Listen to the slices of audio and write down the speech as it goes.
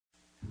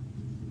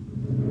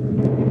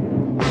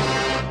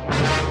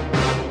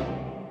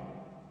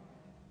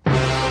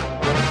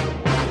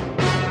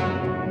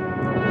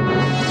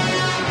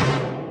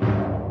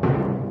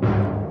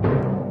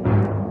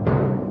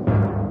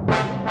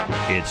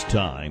It's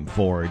time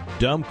for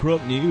Dumb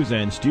Crook News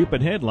and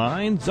Stupid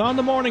Headlines on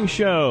the Morning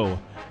Show.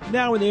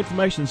 Now in the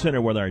Information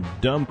Center with our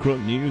Dumb Crook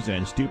News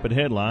and Stupid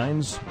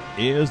Headlines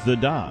is the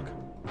Doc.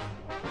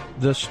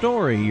 The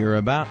story you're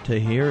about to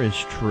hear is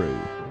true.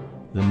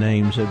 The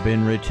names have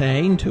been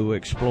retained to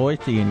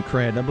exploit the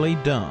incredibly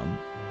dumb.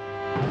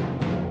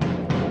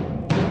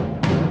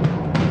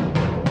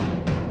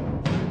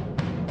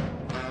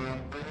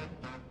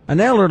 An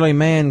elderly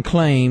man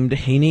claimed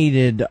he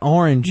needed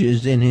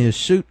oranges in his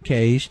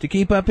suitcase to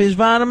keep up his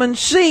vitamin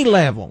C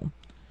level.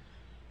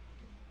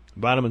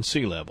 Vitamin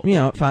C level. You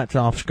know, it fights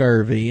off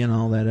scurvy and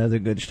all that other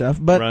good stuff.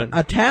 But right.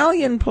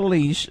 Italian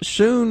police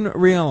soon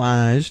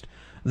realized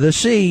the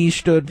C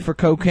stood for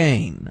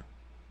cocaine.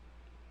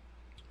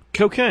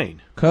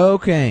 Cocaine.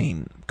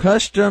 Cocaine.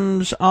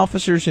 Customs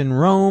officers in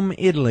Rome,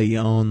 Italy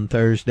on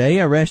Thursday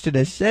arrested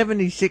a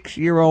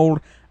 76-year-old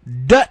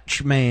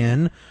Dutch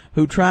man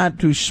who tried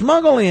to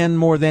smuggle in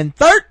more than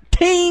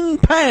 13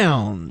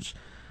 pounds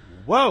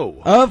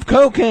Whoa. of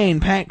cocaine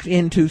packed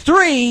into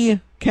three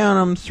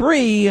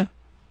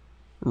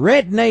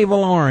red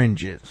navel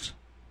oranges.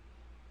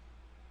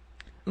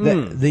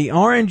 The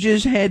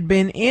oranges had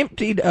been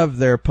emptied of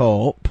their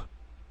pulp.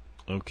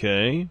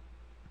 Okay.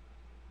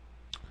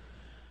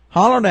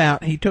 Hollowed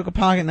out. He took a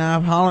pocket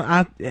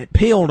knife,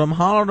 peeled them,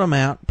 hollowed them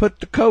out,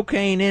 put the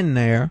cocaine in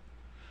there,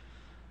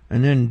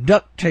 and then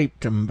duct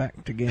taped them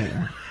back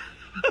together.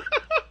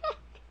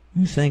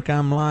 You think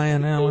I'm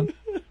lying, Alan?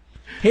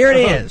 Here it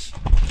is.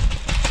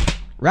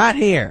 Right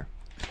here.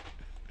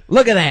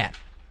 Look at that.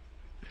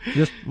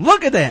 Just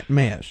look at that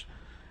mess.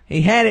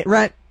 He had it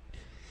right.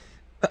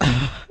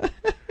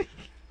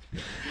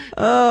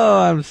 Oh,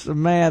 I'm so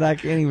mad I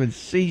can't even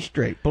see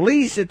straight.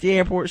 Police at the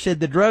airport said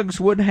the drugs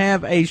would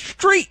have a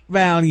street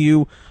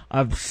value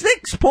of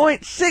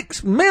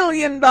 $6.6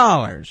 million.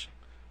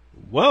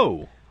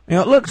 Whoa. You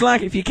know, it looks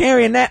like if you're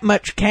carrying that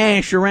much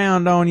cash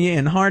around on you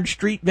and hard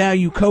street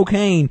value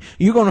cocaine,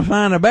 you're going to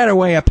find a better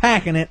way of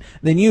packing it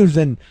than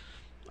using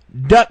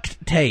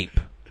duct tape.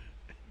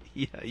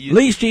 Yeah, At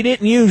least he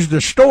didn't use the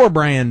store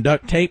brand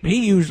duct tape.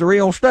 He used the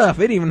real stuff.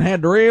 It even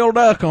had the real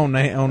duck on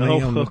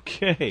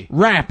the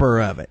wrapper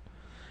of it.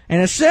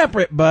 In a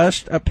separate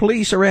bust,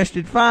 police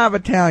arrested 5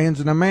 Italians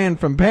and a man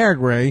from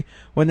Paraguay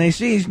when they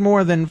seized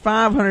more than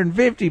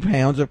 550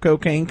 pounds of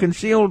cocaine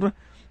concealed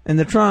in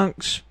the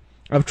trunks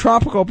of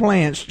tropical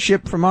plants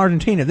shipped from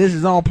Argentina. This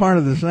is all part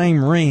of the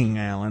same ring,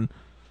 Alan.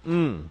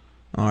 Argentinian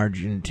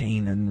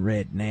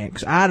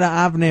rednecks.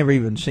 I've never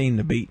even seen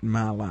the beat in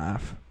my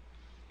life.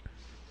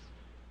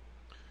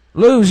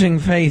 Losing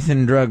faith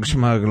in drug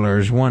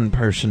smugglers, one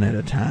person at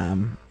a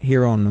time,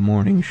 here on the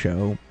morning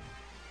show.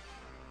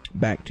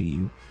 Back to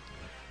you.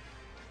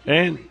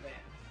 And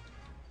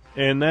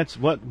that's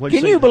what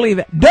Can you believe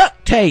it?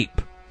 Duct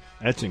tape!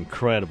 That's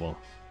incredible.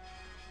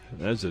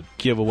 That's a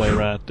giveaway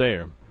right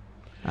there.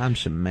 I'm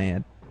so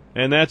mad.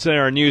 And that's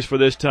our news for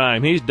this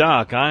time. He's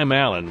Doc. I'm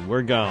Alan.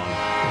 We're gone.